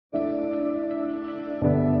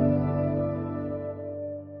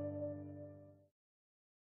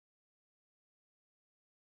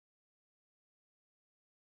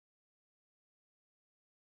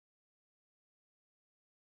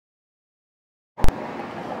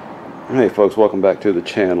Hey folks, welcome back to the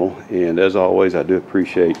channel, and as always I do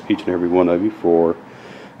appreciate each and every one of you for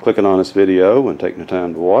clicking on this video and taking the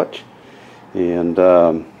time to watch, and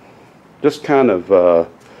just kind of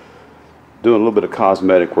doing a little bit of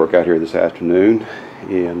cosmetic work out here this afternoon.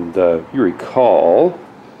 And if you recall,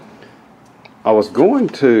 I was going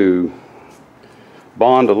to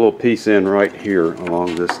bond a little piece in right here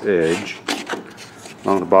along this edge,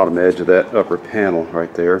 along the bottom edge of that upper panel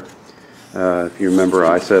right there. If you remember,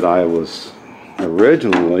 I said I was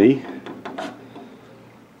originally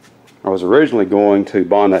going to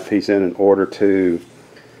bond that piece in order to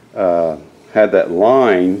have that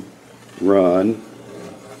line run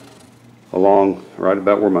along right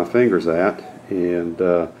about where my finger's at, and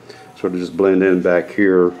sort of just blend in back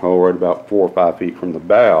here, right about 4 or 5 feet from the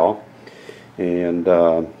bow. And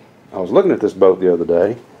I was looking at this boat the other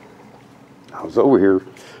day. I was over here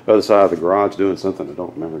other side of the garage doing something. I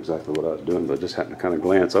don't remember exactly what I was doing, but just happened to kind of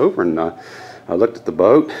glance over, and I looked at the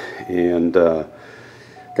boat and got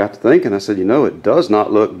to thinking. I said, you know, it does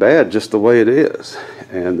not look bad just the way it is.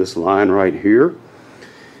 And this line right here,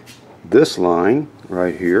 this line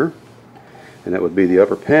right here, and that would be the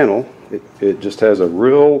upper panel, it just has a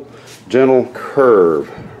real gentle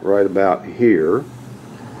curve right about here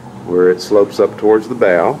where it slopes up towards the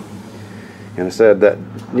bow. And I said that,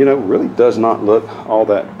 you know, really does not look all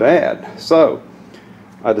that bad. So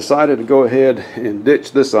I decided to go ahead and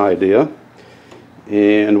ditch this idea,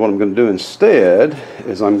 and what I'm going to do instead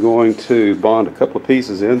is I'm going to bond a couple of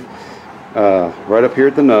pieces in right up here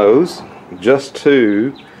at the nose, just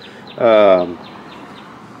to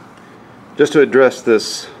address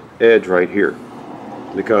this edge right here,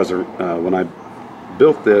 because when I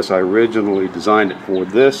built this, I originally designed it for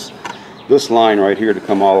this line right here to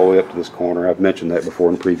come all the way up to this corner. I've mentioned that before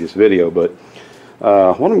in a previous video, but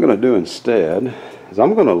what I'm going to do instead is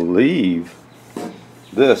I'm going to leave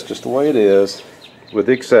this just the way it is, with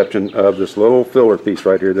the exception of this little filler piece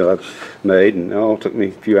right here that I've made. And it took me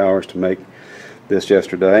a few hours to make this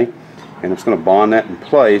yesterday, and I'm just going to bond that in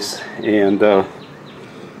place. And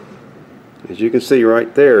as you can see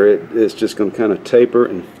right there, it's just going to kind of taper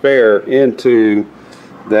and fare into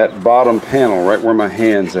that bottom panel right where my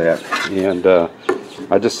hand's at. And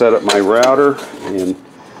I just set up my router and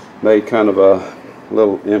made kind of a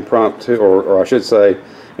little impromptu, or I should say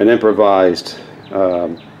an improvised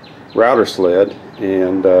router sled,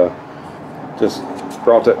 and just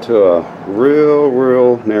brought that to a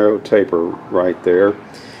real narrow taper right there.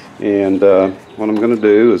 And what I'm going to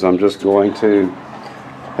do is I'm just going to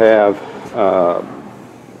have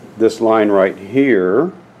this line right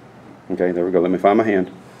here. Okay, there we go. Let me find my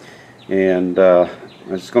hand. And I'm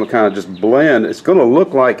just going to kind of just blend. It's going to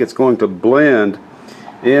look like it's going to blend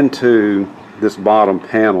into this bottom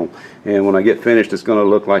panel. And when I get finished, it's going to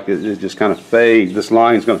look like it just kind of fade. This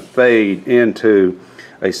line is going to fade into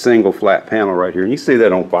a single flat panel right here. And you see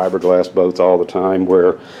that on fiberglass boats all the time,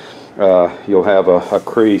 where you'll have a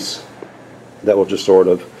crease that will just sort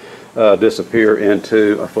of disappear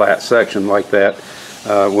into a flat section like that.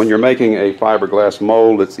 When you're making a fiberglass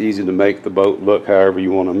mold, it's easy to make the boat look however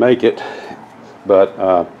you want to make it,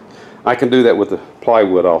 but I can do that with the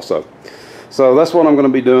plywood also. So that's what I'm going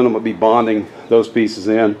to be doing. I'm going to be bonding those pieces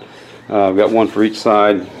in. I've got one for each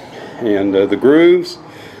side, and the grooves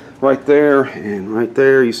right there and right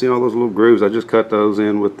there, you see all those little grooves. I just cut those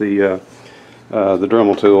in with the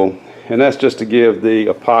Dremel tool, and that's just to give the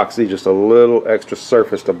epoxy just a little extra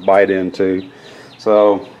surface to bite into.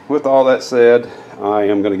 So with all that said, I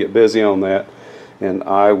am going to get busy on that, and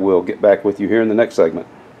I will get back with you here in the next segment.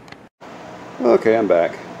 Okay, I'm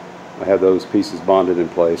back. I have those pieces bonded in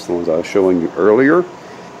place, the ones I was showing you earlier,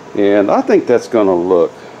 and I think that's going to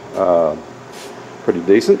look pretty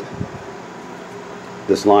decent.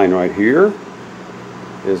 This line right here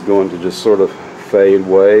is going to just sort of fade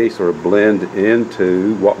away, sort of blend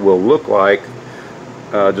into what will look like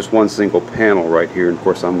just one single panel right here. And of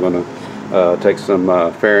course I'm going to take some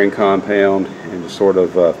fairing compound and just sort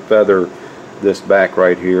of feather this back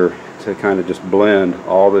right here to kind of just blend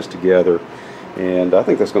all this together. And I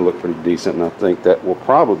think that's going to look pretty decent, and I think that will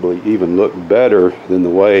probably even look better than the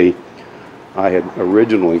way I had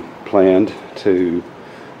originally planned to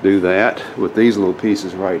do that with these little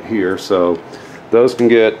pieces right here. So those can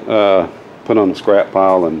get put on the scrap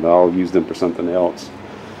pile, and I'll use them for something else.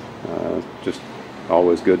 Just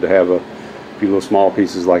always good to have a few little small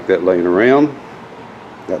pieces like that laying around.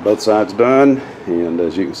 Got both sides done, and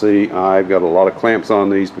as you can see, I've got a lot of clamps on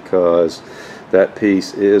these because that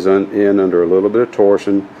piece is in under a little bit of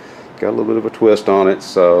torsion, got a little bit of a twist on it.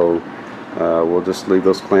 So we'll just leave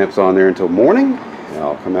those clamps on there until morning, and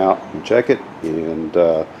I'll come out and check it and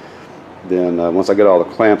then once I get all the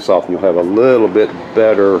clamps off, you'll have a little bit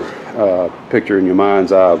better picture in your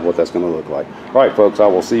mind's eye of what that's going to look like. All right, folks, I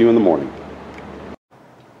will see you in the morning.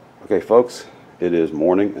 Okay, folks, it is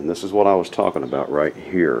morning, and this is what I was talking about right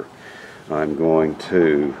here. I'm going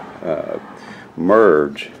to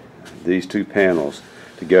merge these two panels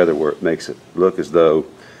together where it makes it look as though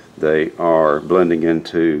they are blending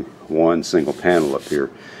into one single panel up here.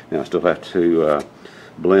 Now I still have to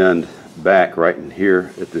blend back right in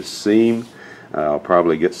here at this seam. I'll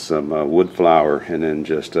probably get some wood flour and then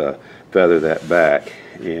just feather that back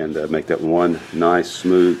and make that one nice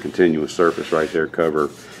smooth continuous surface right there, cover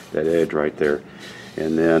that edge right there.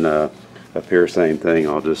 And then up here, same thing,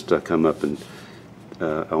 I'll just come up and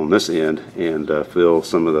on this end and fill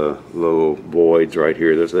some of the little voids right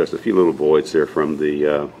here. There's a few little voids there from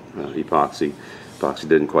the epoxy. Epoxy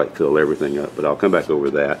didn't quite fill everything up, but I'll come back over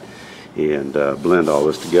that and blend all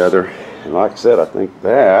this together. And like I said, I think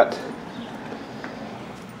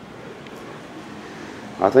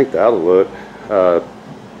that'll look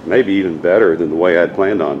maybe even better than the way I'd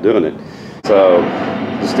planned on doing it. So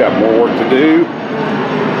just got more work to do.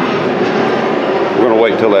 We're going to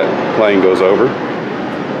wait until that plane goes over.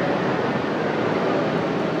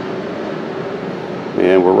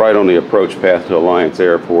 And we're right on the approach path to Alliance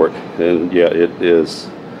Airport, and yeah, it is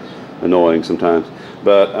annoying sometimes.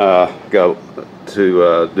 But got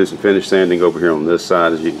to do some finish sanding over here on this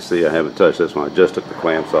side. As you can see, I haven't touched this one. I just took the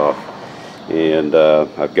clamps off, and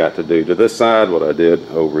I've got to do to this side what I did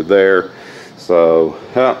over there. So,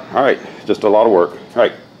 all right, just a lot of work. All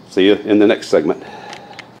right, see you in the next segment.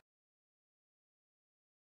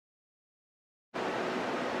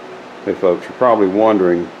 Hey folks, you're probably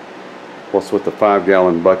wondering what's with the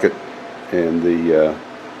 5-gallon bucket and the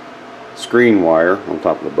screen wire on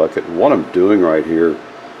top of the bucket. And what I'm doing right here,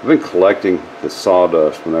 I've been collecting the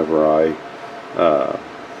sawdust whenever I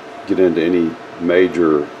get into any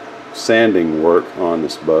major sanding work on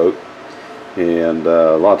this boat. And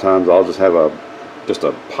a lot of times I'll just have just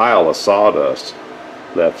a pile of sawdust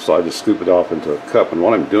left, so I just scoop it off into a cup. And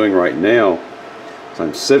what I'm doing right now is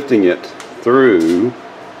I'm sifting it through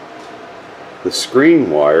the screen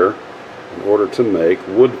wire in order to make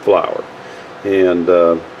wood flour. And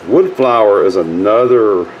wood flour is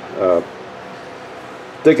another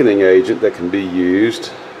thickening agent that can be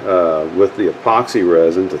used with the epoxy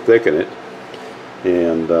resin to thicken it.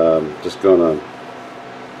 And I'm just gonna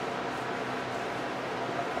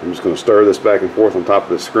stir this back and forth on top of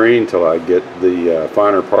the screen until I get the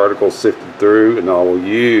finer particles sifted through, and I will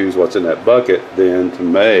use what's in that bucket then to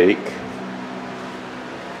make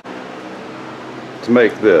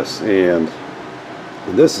this. And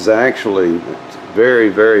this is actually very,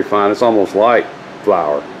 very fine. It's almost like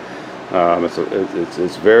flour.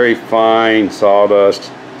 It's very fine sawdust,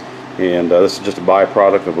 and this is just a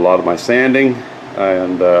byproduct of a lot of my sanding.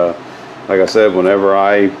 And like I said, whenever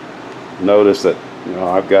I notice that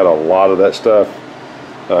I've got a lot of that stuff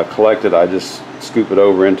collected, I just scoop it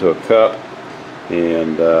over into a cup,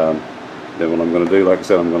 and then what I'm going to do, like I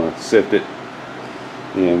said, I'm going to sift it.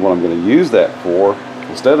 And what I'm going to use that for,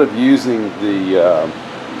 instead of using the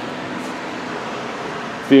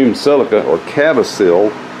fumed silica or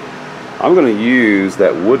Cavasil, I'm going to use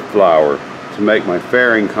that wood flour to make my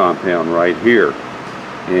fairing compound right here.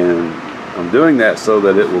 And I'm doing that so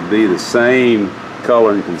that it will be the same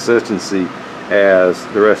color and consistency as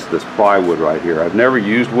the rest of this plywood right here. I've never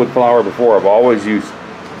used wood flour before. I've always used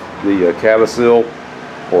the Cavasil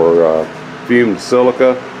or fumed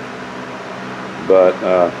silica. But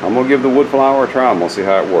I'm going to give the wood flour a try. I'm going to see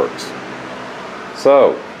how it works.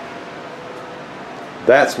 So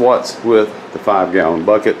that's what's with the 5-gallon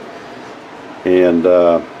bucket. And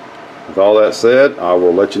with all that said, I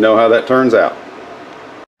will let you know how that turns out.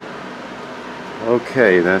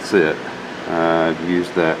 Okay, that's it. I've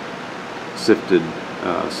used that sifted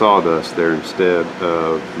sawdust there instead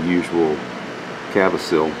of the usual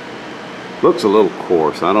Cavasil. Looks a little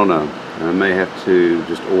coarse, I don't know. I may have to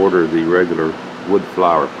just order the regular wood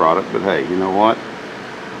flour product, but hey, you know what?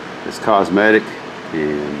 It's cosmetic,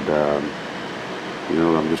 and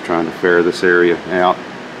I'm just trying to fair this area out,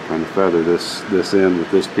 trying to feather this in with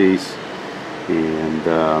this piece, and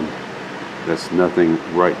that's nothing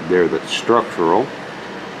right there that's structural,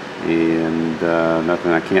 and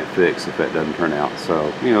nothing I can't fix if that doesn't turn out.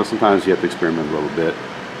 So sometimes you have to experiment a little bit,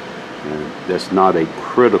 and that's not a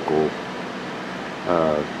critical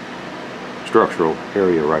structural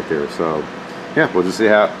area right there. So yeah, we'll just see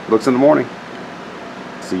how it looks in the morning.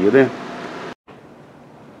 See you then.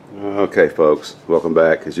 Okay folks, welcome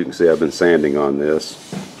back. As you can see, I've been sanding on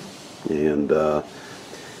this, and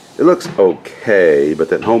it looks okay, but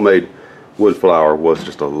that homemade wood flour was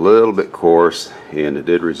just a little bit coarse, and it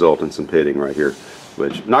did result in some pitting right here,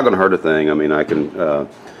 which not going to hurt a thing. I mean, I can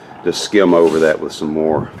just skim over that with some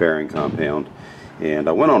more fairing compound. And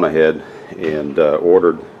I went on ahead and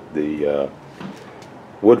ordered the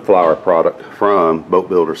wood flour product from Boat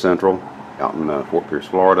Builder Central out in Fort Pierce,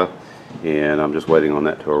 Florida, and I'm just waiting on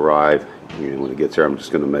that to arrive. And when it gets here, I'm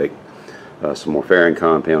just going to make some more fairing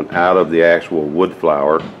compound out of the actual wood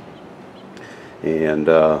flour, and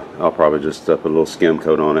I'll probably just put a little skim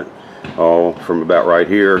coat on it, all from about right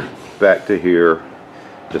here back to here.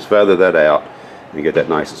 Just feather that out and get that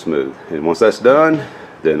nice and smooth. And once that's done,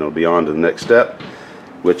 then it'll be on to the next step,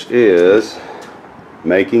 which is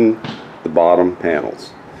making the bottom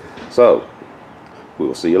panels. So we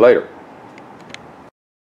will see you later.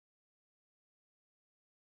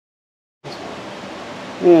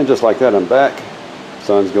 And just like that, I'm back.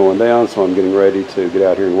 Sun's going down, so I'm getting ready to get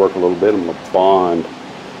out here and work a little bit. I'm going to bond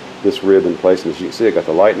this rib in place. And as you can see, I got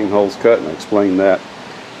the lightning holes cut, and I explained that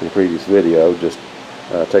in a previous video. Just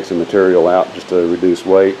take some material out just to reduce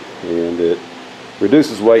weight, and it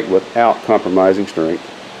reduces weight without compromising strength.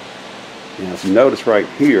 And if you notice right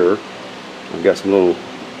here, I've got some little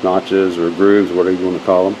notches or grooves, whatever you want to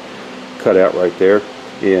call them, cut out right there,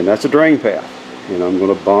 and that's a drain path. And I'm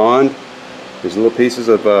going to bond these little pieces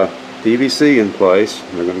of PVC in place.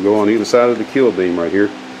 They're going to go on either side of the keel beam right here,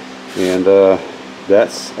 and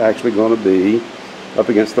that's actually going to be up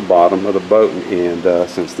against the bottom of the boat. And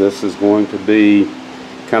since this is going to be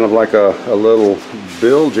kind of like a little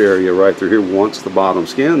bilge area right through here once the bottom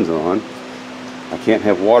skin's on, I can't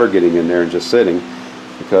have water getting in there and just sitting,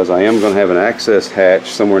 because I am going to have an access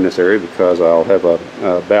hatch somewhere in this area, because I'll have a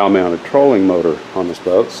bow mounted trolling motor on this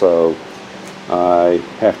boat. So I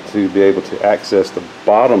have to be able to access the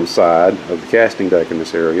bottom side of the casting deck in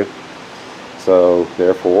this area. So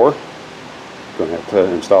therefore, I'm going to have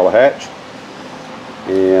to install a hatch.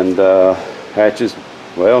 And hatches,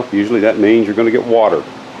 well, usually that means you're going to get water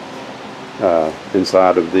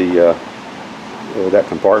inside of the that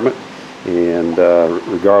compartment. And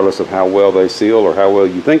regardless of how well they seal or how well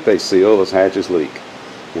you think they seal, those hatches leak.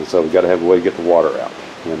 And so we've got to have a way to get the water out.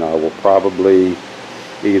 And I will probably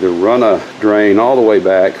either run a drain all the way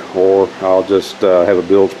back, or I'll just have a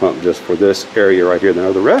bilge pump just for this area right here.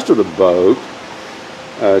 Now the rest of the boat,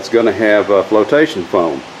 it's going to have flotation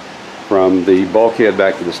foam from the bulkhead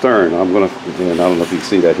back to the stern. I'm going to, and I don't know if you can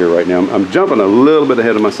see that here right now, I'm jumping a little bit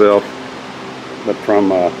ahead of myself, but from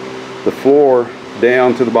the floor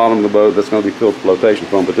down to the bottom of the boat, that's going to be filled with flotation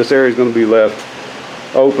foam. But this area is going to be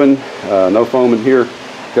left open, no foam in here,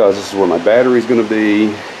 because this is where my battery is going to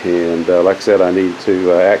be. And like I said, I need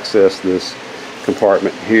to access this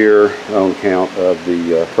compartment here on account of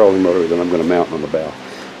the trolling motor that I'm going to mount on the bow.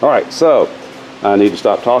 Alright, so I need to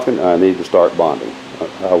stop talking. I need to start bonding.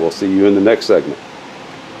 I will see you in the next segment.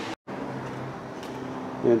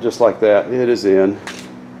 And just like that, it is in.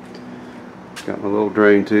 Got my little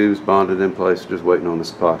drain tubes bonded in place, just waiting on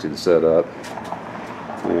this epoxy to set up.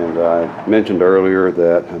 And I mentioned earlier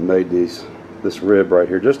that I made this rib right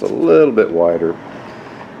here just a little bit wider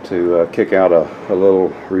to kick out a little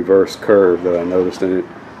reverse curve that I noticed in it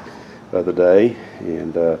the other day.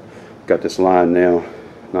 And got this line now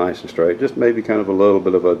nice and straight, just maybe kind of a little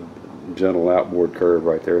bit of a gentle outboard curve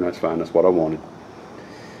right there, and that's fine. That's what I wanted.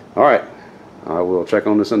 Alright, I will check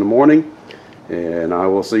on this in the morning, and I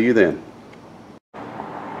will see you then.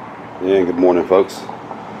 And good morning, folks.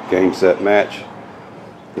 Game, set, match.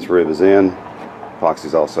 This rib is in,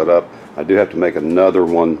 epoxy's all set up. I do have to make another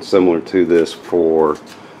one similar to this for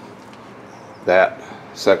that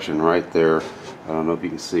section right there. I don't know if you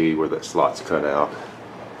can see where that slot's cut out,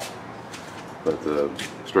 but the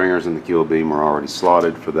stringers in the keel beam are already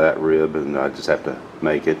slotted for that rib, and I just have to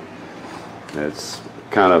make it. It's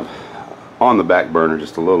kind of on the back burner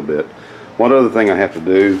just a little bit. One other thing I have to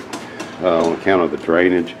do on account of the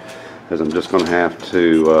drainage is I'm just going to have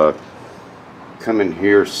to come in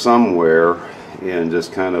here somewhere and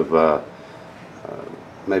just kind of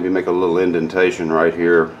maybe make a little indentation right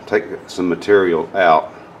here, take some material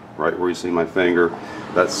out right where you see my finger.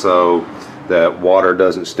 That's so that water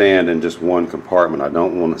doesn't stand in just one compartment. I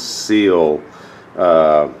don't want to seal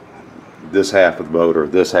this half of the boat or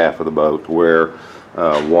this half of the boat where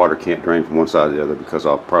water can't drain from one side to the other, because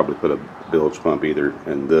I'll probably put a bilge pump either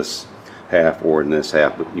in this half or in this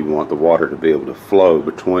half, but you want the water to be able to flow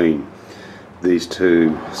between these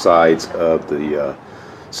two sides of the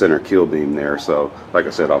center keel beam there. So like I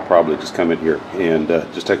said, I'll probably just come in here and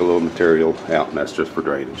just take a little material out, and that's just for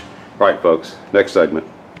drainage. All right, folks, next segment.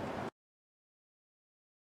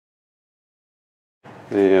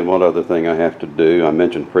 And one other thing I have to do, I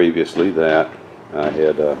mentioned previously that I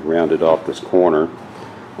had rounded off this corner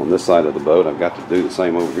on this side of the boat. I've got to do the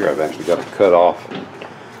same over here. I've actually got to cut off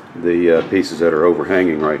the pieces that are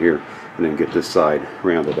overhanging right here and then get this side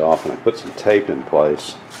rounded off, and I put some tape in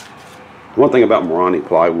place. One thing about Marani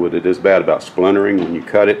plywood, it is bad about splintering when you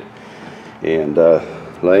cut it, and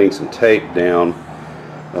laying some tape down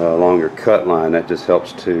along your cut line, that just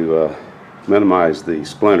helps to minimize the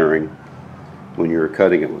splintering when you're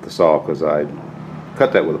cutting it with the saw, because I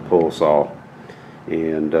cut that with a pull saw,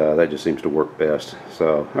 and that just seems to work best.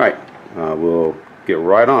 So alright, we'll get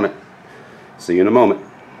right on it. See you in a moment.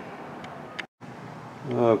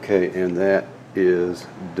 Okay, and that is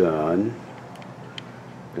done.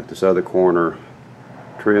 Got this other corner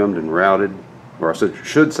trimmed and routed, or I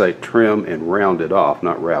should say trim and rounded off,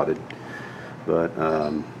 not routed. But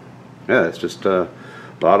yeah, it's just a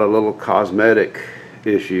lot of little cosmetic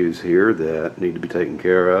issues here that need to be taken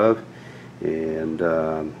care of, and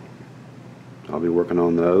I'll be working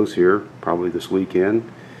on those here probably this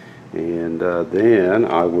weekend, and then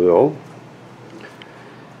I will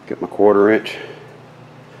get my 1/4 inch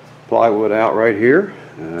plywood out right here.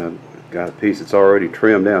 Got a piece that's already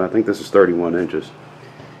trimmed down. I think this is 31 inches,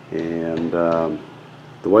 and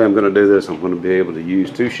the way I'm going to do this, I'm going to be able to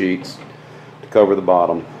use 2 sheets to cover the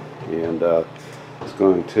bottom, and it's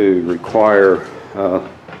going to require a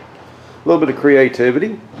little bit of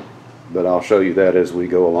creativity, but I'll show you that as we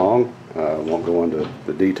go along. I won't go into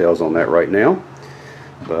the details on that right now,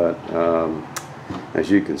 but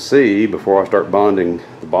as you can see, before I start bonding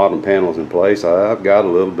the bottom panels in place, I've got a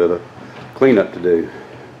little bit of cleanup to do.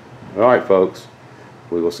 Alright folks,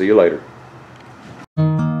 we will see you later.